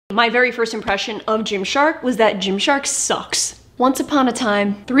My very first impression of Gymshark was that Gymshark sucks. Once upon a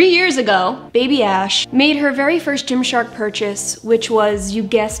time, 3 years ago, baby Ash made her very first Gymshark purchase, which was, you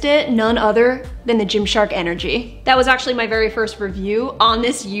guessed it, none other than the Gymshark Energy. That was actually my very first review on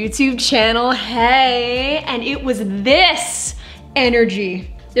this YouTube channel, hey, and it was this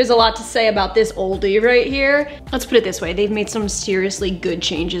energy. There's a lot to say about this oldie right here. Let's put it this way, they've made some seriously good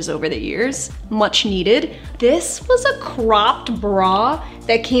changes over the years, much needed. This was a cropped bra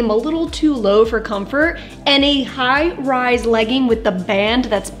that came a little too low for comfort and a high-rise legging with the band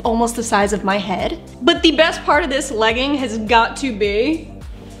that's almost the size of my head. But the best part of this legging has got to be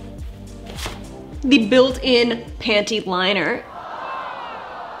the built-in panty liner.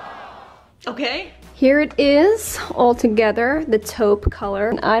 Okay? Here it is, all together, the taupe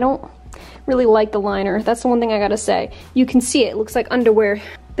color. I don't really like the liner. That's the one thing I gotta say. You can see it looks like underwear.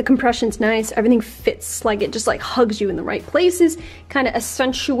 The compression's nice. Everything fits, like it just like hugs you in the right places. Kind of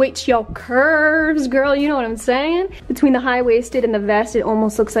accentuates your curves, girl, you know what I'm saying? Between the high-waisted and the vest, it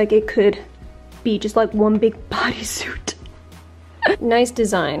almost looks like it could be just like one big bodysuit. Nice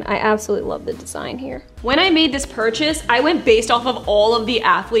design. I absolutely love the design here. When I made this purchase, I went based off of all of the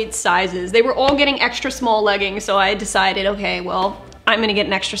athletes' sizes. They were all getting extra small leggings, so I decided, okay, well, I'm gonna get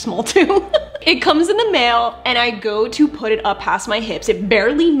an extra small too. It comes in the mail, and I go to put it up past my hips. It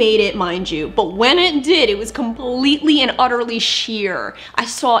barely made it, mind you, but when it did, it was completely and utterly sheer. I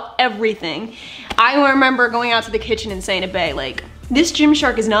saw everything. I remember going out to the kitchen and saying to Bae, like, this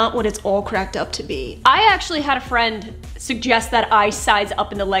Gymshark is not what it's all cracked up to be. I actually had a friend suggest that I size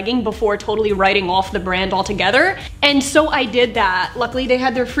up in the legging before totally writing off the brand altogether. And so I did that. Luckily they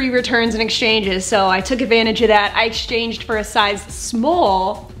had their free returns and exchanges, so I took advantage of that. I exchanged for a size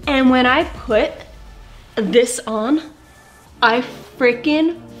small. And when I put this on, I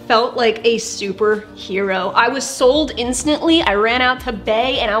freaking felt like a superhero. I was sold instantly. I ran out to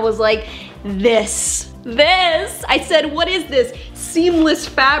Bae and I was like, this. I said, what is this seamless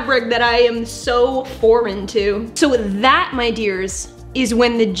fabric that I am so foreign to? So that, my dears, is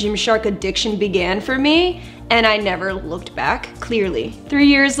when the Gymshark addiction began for me, and I never looked back, clearly. 3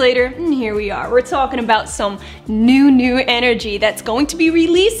 years later, and here we are. We're talking about some new energy that's going to be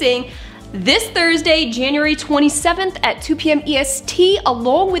releasing this Thursday, January 27th at 2 p.m. EST,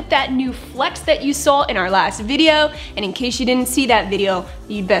 along with that new flex that you saw in our last video. And in case you didn't see that video,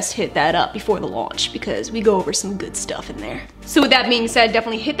 you best hit that up before the launch because we go over some good stuff in there. So with that being said,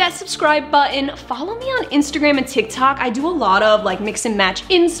 definitely hit that subscribe button. Follow me on Instagram and TikTok. I do a lot of like mix and match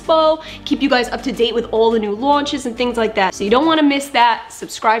inspo, keep you guys up to date with all the new launches and things like that. So you don't want to miss that.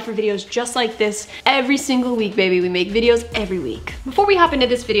 Subscribe for videos just like this every single week, baby. We make videos every week. Before we hop into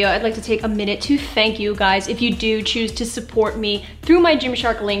this video, I'd like to take a minute to thank you guys if you do choose to support me through my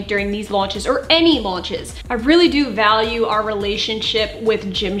Gymshark link during these launches or any launches. I really do value our relationship with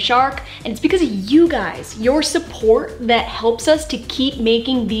Gymshark, and it's because of you guys, your support, that helps us to keep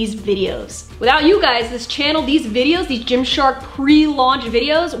making these videos. Without you guys, this channel, these videos, these Gymshark pre-launch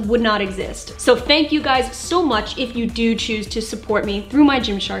videos would not exist. So thank you guys so much if you do choose to support me through my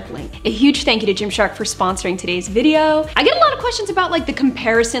Gymshark link. A huge thank you to Gymshark for sponsoring today's video. I get a lot of questions about like the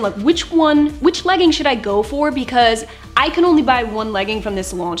comparison, like which legging should I go for, because I can only buy one legging from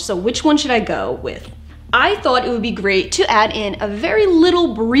this launch, so which one should I go with? I thought it would be great to add in a very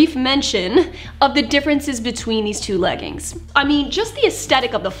little brief mention of the differences between these two leggings. I mean, just the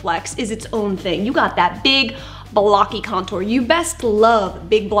aesthetic of the Flex is its own thing. You got that big, blocky contour. You best love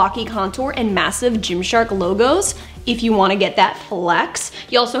big, blocky contour and massive Gymshark logos if you want to get that Flex.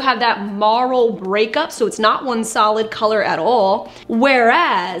 You also have that marl breakup, so it's not one solid color at all.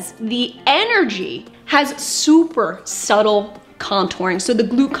 Whereas the Energy has super subtle contouring. So the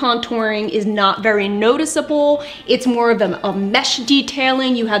glute contouring is not very noticeable. It's more of a mesh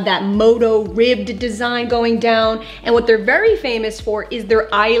detailing. You have that moto ribbed design going down. And what they're very famous for is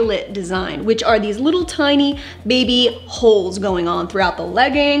their eyelet design, which are these little tiny baby holes going on throughout the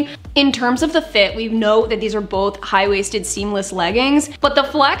legging. In terms of the fit, we know that these are both high-waisted seamless leggings, but the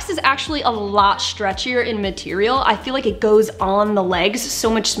Flex is actually a lot stretchier in material. I feel like it goes on the legs so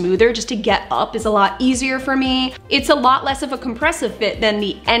much smoother. Just to get up is a lot easier for me. It's a lot less of a compressive fit than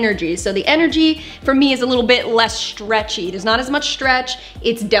the Energy. So the Energy for me is a little bit less stretchy. There's not as much stretch.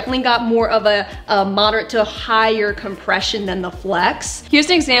 It's definitely got more of a moderate to higher compression than the Flex. Here's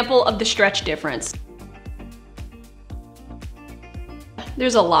an example of the stretch difference.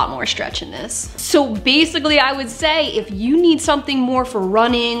 There's a lot more stretch in this. So basically I would say if you need something more for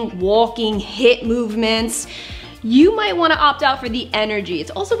running, walking, hip movements, you might want to opt out for the Energy. It's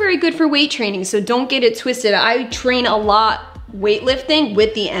also very good for weight training, so don't get it twisted. I train a lot weightlifting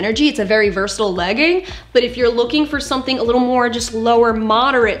with the energy. It's a very versatile legging, but if you're looking for something a little more just lower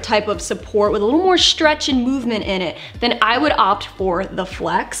moderate type of support with a little more stretch and movement in it, then I would opt for the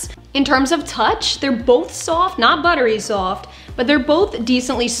Flex. In terms of touch, they're both soft, not buttery soft, but they're both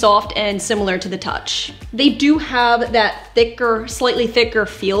decently soft and similar to the touch. They do have that thicker, slightly thicker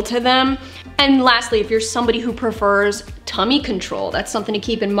feel to them. And lastly, if you're somebody who prefers tummy control, that's something to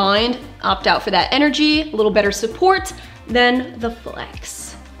keep in mind. Opt out for that energy, a little better support than the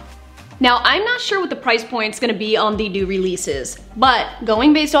Flex. Now, I'm not sure what the price point's gonna be on the new releases, but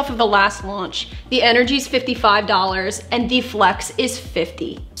going based off of the last launch, the Energy's $55 and the Flex is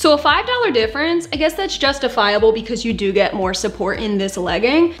 $50. So a $5 difference, I guess that's justifiable because you do get more support in this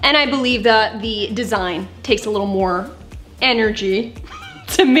legging. And I believe that the design takes a little more energy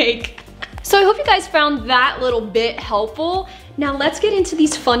to make. So I hope you guys found that little bit helpful. Now let's get into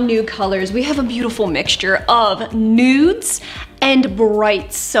these fun new colors. We have a beautiful mixture of nudes and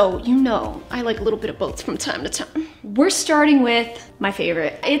brights. So you know, I like a little bit of both from time to time. We're starting with my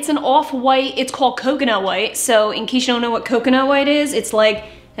favorite. It's an off-white, it's called coconut white. So in case you don't know what coconut white is, it's like,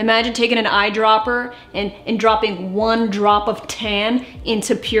 imagine taking an eyedropper and dropping one drop of tan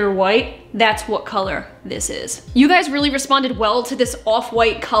into pure white. That's what color this is. You guys really responded well to this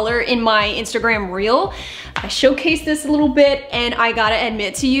off-white color in my Instagram reel. I showcased this a little bit and I gotta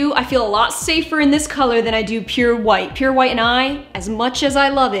admit to you, I feel a lot safer in this color than I do pure white. Pure white and I, as much as I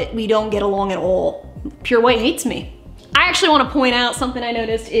love it, we don't get along at all. Pure white hates me. I actually want to point out something I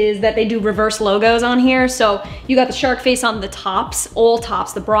noticed is that they do reverse logos on here. So you got the shark face on the tops, all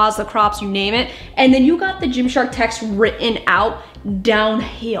tops, the bras, the crops, you name it. And then you got the Gymshark text written out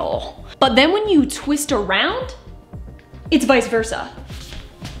downhill. But then when you twist around, it's vice versa.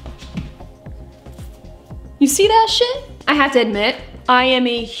 You see that shit? I have to admit, I am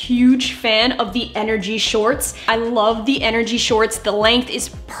a huge fan of the Energy shorts. I love the Energy shorts. The length is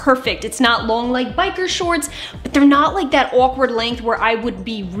perfect. It's not long like biker shorts, but they're not like that awkward length where I would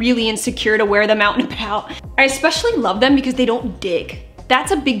be really insecure to wear them out and about. I especially love them because they don't dig.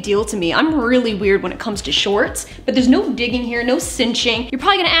 That's a big deal to me. I'm really weird when it comes to shorts, but there's no digging here, no cinching. You're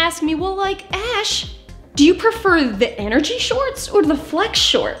probably gonna ask me, well, like, Ash, do you prefer the Energy shorts or the Flex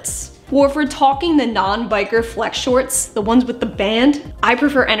shorts? Or if we're talking the non-biker Flex shorts, the ones with the band, I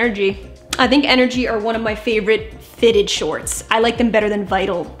prefer Energy. I think Energy are one of my favorite fitted shorts. I like them better than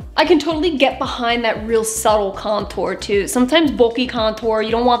Vital. I can totally get behind that real subtle contour too. Sometimes bulky contour,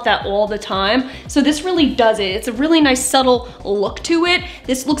 you don't want that all the time. So this really does it. It's a really nice subtle look to it.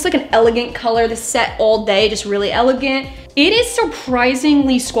 This looks like an elegant color. This set all day, just really elegant. It is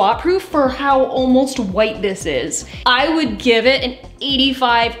surprisingly squat proof for how almost white this is. I would give it an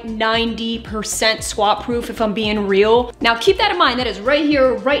 85–90% squat proof if I'm being real. Now keep that in mind, that is right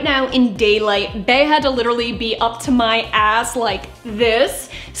here, right now in daylight. They had to literally be up to my ass like this.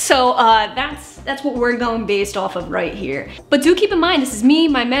 So that's what we're going based off of right here. But do keep in mind, this is me,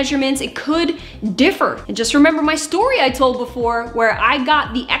 my measurements, it could differ. And just remember my story I told before where I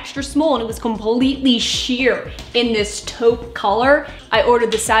got the extra small and it was completely sheer in this taupe color. I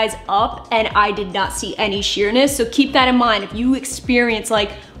ordered the size up and I did not see any sheerness. So keep that in mind. If you experience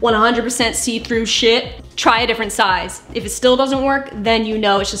like 100% see-through shit, try a different size. If it still doesn't work, then you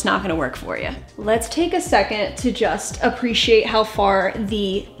know it's just not gonna work for you. Let's take a second to just appreciate how far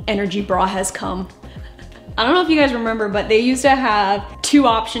the Energy bra has come. I don't know if you guys remember, but they used to have two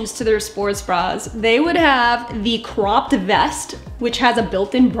options to their sports bras. They would have the cropped vest, which has a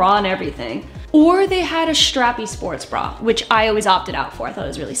built-in bra and everything, or they had a strappy sports bra, which I always opted out for. I thought it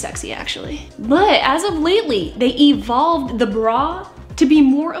was really sexy, actually. But as of lately, they evolved the bra to be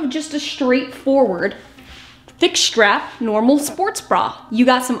more of just a straightforward thick strap, normal sports bra. You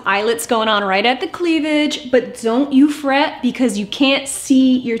got some eyelets going on right at the cleavage, but don't you fret because you can't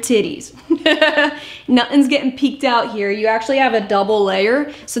see your titties. Nothing's getting peeked out here. You actually have a double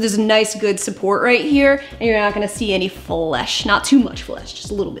layer, so there's a nice good support right here, and you're not gonna see any flesh, not too much flesh, just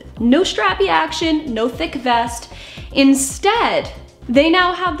a little bit. No strappy action, no thick vest. Instead, they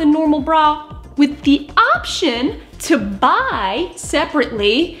now have the normal bra with the option to buy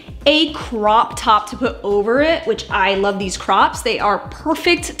separately a crop top to put over it, which I love these crops. They are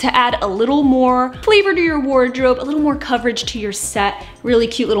perfect to add a little more flavor to your wardrobe, a little more coverage to your set. Really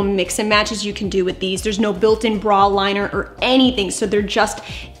cute little mix and matches you can do with these. There's no built-in bra liner or anything, so they're just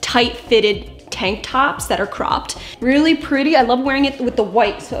tight fitted tank tops that are cropped. Really pretty. I love wearing it with the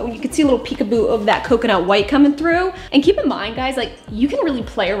white, so you can see a little peekaboo of that coconut white coming through. And keep in mind, guys, like you can really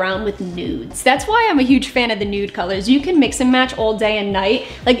play around with nudes. That's why I'm a huge fan of the nude colors. You can mix and match all day and night.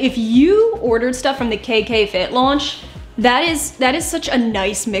 Like if you ordered stuff from the KK Fit launch, that is such a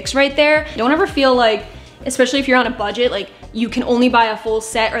nice mix right there. Don't ever feel like, especially if you're on a budget, like you can only buy a full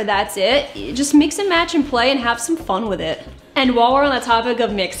set or that's it. Just mix and match and play and have some fun with it. And while we're on the topic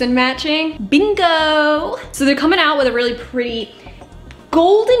of mix and matching, bingo! So they're coming out with a really pretty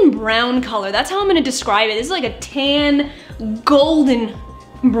golden brown color. That's how I'm gonna describe it. This is like a tan golden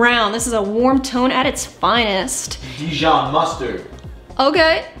brown. This is a warm tone at its finest. Dijon mustard.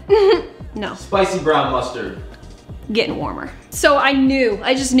 Okay. No. Spicy brown mustard. Getting warmer. So I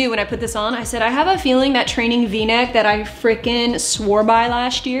just knew when I put this on, I said, I have a feeling that training V-neck that I frickin' swore by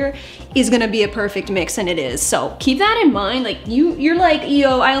last year is gonna be a perfect mix, and it is. So keep that in mind. Like you're like,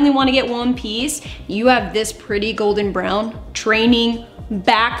 yo, I only wanna get one piece. You have this pretty golden brown training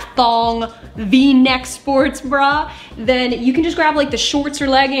back thong V-neck sports bra, then you can just grab like the shorts or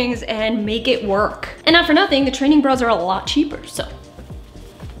leggings and make it work. And not for nothing, the training bras are a lot cheaper, so.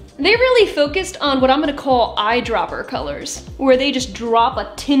 They really focused on what I'm gonna call eyedropper colors, where they just drop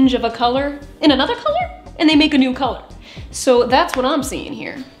a tinge of a color in another color, and they make a new color. So that's what I'm seeing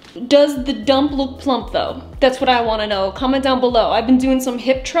here. Does the dump look plump though? That's what I wanna know. Comment down below. I've been doing some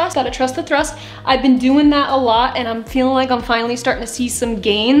hip thrust, gotta trust the thrust. I've been doing that a lot, and I'm feeling like I'm finally starting to see some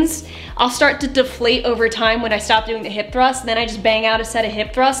gains. I'll start to deflate over time when I stop doing the hip thrust, then I just bang out a set of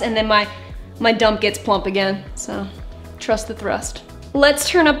hip thrusts, and then my dump gets plump again. So trust the thrust. Let's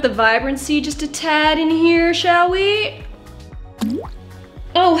turn up the vibrancy just a tad in here, shall we?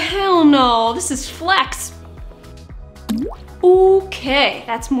 Oh, hell no, this is flex. Okay,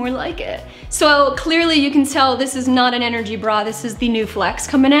 that's more like it. So clearly you can tell this is not an energy bra, this is the new flex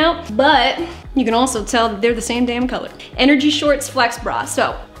coming out, but you can also tell that they're the same damn color. Energy shorts flex bra.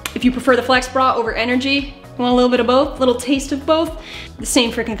 So if you prefer the flex bra over energy, you want a little bit of both, a little taste of both, the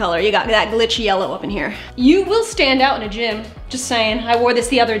same freaking color. You got that glitchy yellow up in here. You will stand out in a gym, just saying. I wore this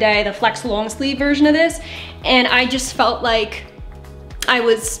the other day, the flex long sleeve version of this, and I just felt like I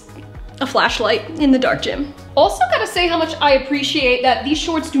was a flashlight in the dark gym. Also gotta say how much I appreciate that these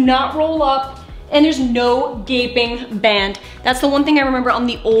shorts do not roll up and there's no gaping band. That's the one thing I remember on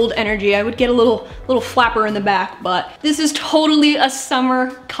the old Energy. I would get a little flapper in the back, but this is totally a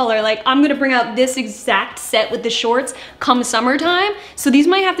summer color. Like, I'm gonna bring out this exact set with the shorts come summertime, so these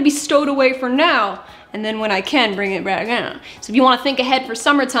might have to be stowed away for now, and then when I can, bring it back out. So if you wanna think ahead for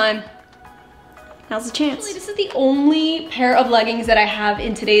summertime, now's the chance. Actually, this is the only pair of leggings that I have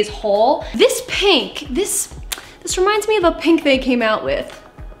in today's haul. This pink, this reminds me of a pink they came out with.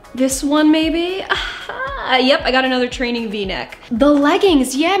 This one maybe? Yep, I got another training V-neck. The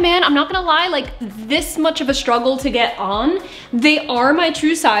leggings, yeah man, I'm not gonna lie, like this much of a struggle to get on. They are my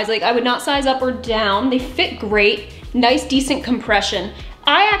true size, like I would not size up or down. They fit great, nice decent compression.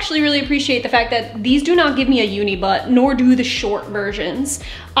 I actually really appreciate the fact that these do not give me a uni butt, nor do the short versions.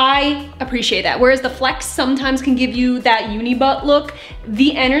 I appreciate that. Whereas the Flex sometimes can give you that uni butt look.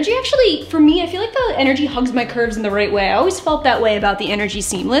 The Energy actually, for me, I feel like the Energy hugs my curves in the right way. I always felt that way about the Energy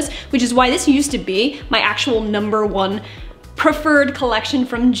Seamless, which is why this used to be my actual #1 preferred collection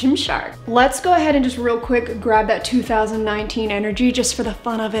from Gymshark. Let's go ahead and just real quick grab that 2019 Energy just for the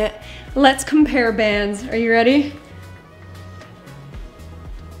fun of it. Let's compare bands. Are you ready?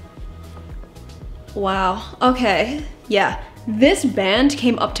 Wow, okay, yeah. This band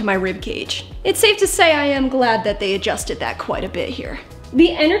came up to my rib cage. It's safe to say I am glad that they adjusted that quite a bit here.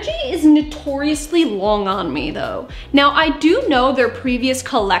 The Energy is notoriously long on me though. Now I do know their previous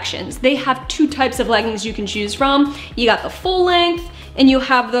collections. They have two types of leggings you can choose from. You got the full length and you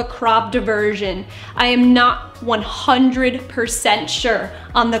have the cropped version. I am not 100% sure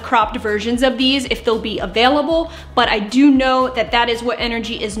on the cropped versions of these if they'll be available, but I do know that that is what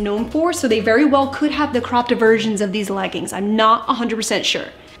Energy is known for, so they very well could have the cropped versions of these leggings. I'm not 100% sure.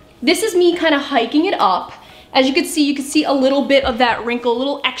 This is me kind of hiking it up. As you can see a little bit of that wrinkle, a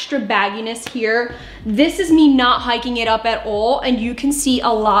little extra bagginess here. This is me not hiking it up at all, and you can see a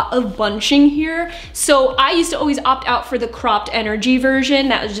lot of bunching here. So I used to always opt out for the cropped Energy version.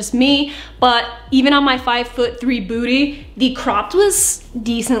 That was just me, but even on my 5'3" booty, the cropped was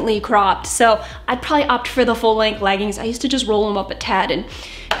decently cropped. So I'd probably opt for the full length leggings. I used to just roll them up a tad, and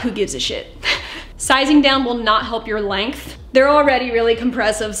who gives a shit? Sizing down will not help your length. They're already really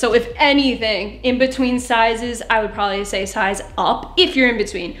compressive, so if anything, in between sizes, I would probably say size up if you're in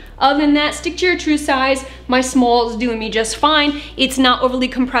between. Other than that, stick to your true size. My small is doing me just fine. It's not overly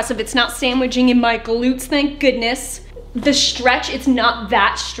compressive. It's not sandwiching in my glutes, thank goodness. The stretch, it's not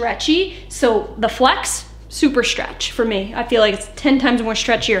that stretchy, so the Flex, super stretch for me. I feel like it's 10 times more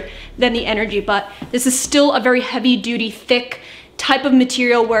stretchier than the Energy, but this is still a very heavy duty, thick type of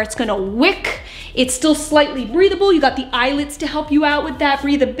material where it's gonna wick. It's still slightly breathable. You got the eyelets to help you out with that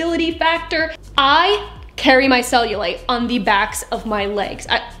breathability factor. I carry my cellulite on the backs of my legs.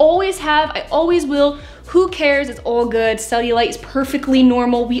 I always have, I always will. Who cares? It's all good. Cellulite is perfectly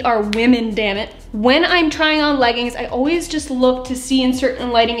normal. We are women, damn it. When I'm trying on leggings, I always just look to see in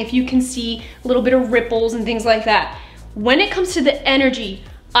certain lighting if you can see a little bit of ripples and things like that. When it comes to the Energy,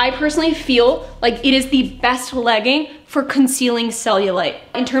 I personally feel like it is the best legging for concealing cellulite.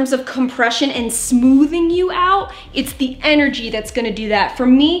 In terms of compression and smoothing you out, it's the Energy that's gonna do that. For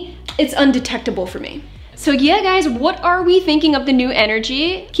me, it's undetectable for me. So yeah guys, what are we thinking of the new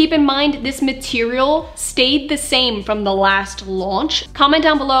Energy? Keep in mind this material stayed the same from the last launch. Comment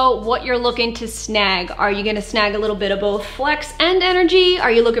down below what you're looking to snag. Are you gonna snag a little bit of both Flex and Energy?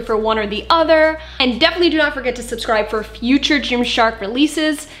 Are you looking for one or the other? And definitely do not forget to subscribe for future Gymshark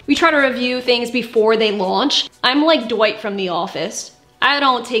releases. We try to review things before they launch. I'm like Dwight from The Office. I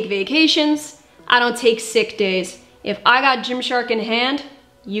don't take vacations. I don't take sick days. If I got Gymshark in hand,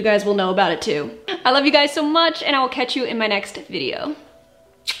 you guys will know about it too. I love you guys so much, and I will catch you in my next video.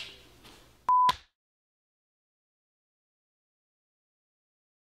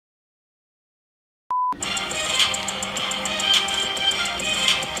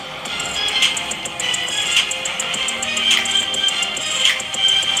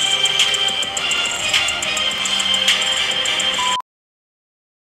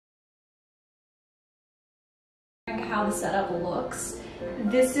 How the setup looks.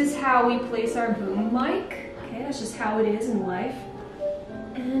 This is how we place our boom mic. Okay, that's just how it is in life.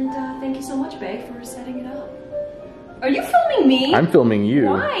 And thank you so much, Bae, for setting it up. Are you filming me? I'm filming you.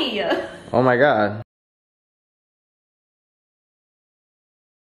 Why? Oh my god.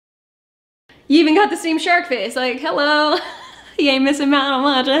 You even got the same shark face. Like, hello. You ain't missing out on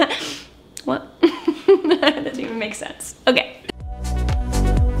much. What? That doesn't even make sense. Okay.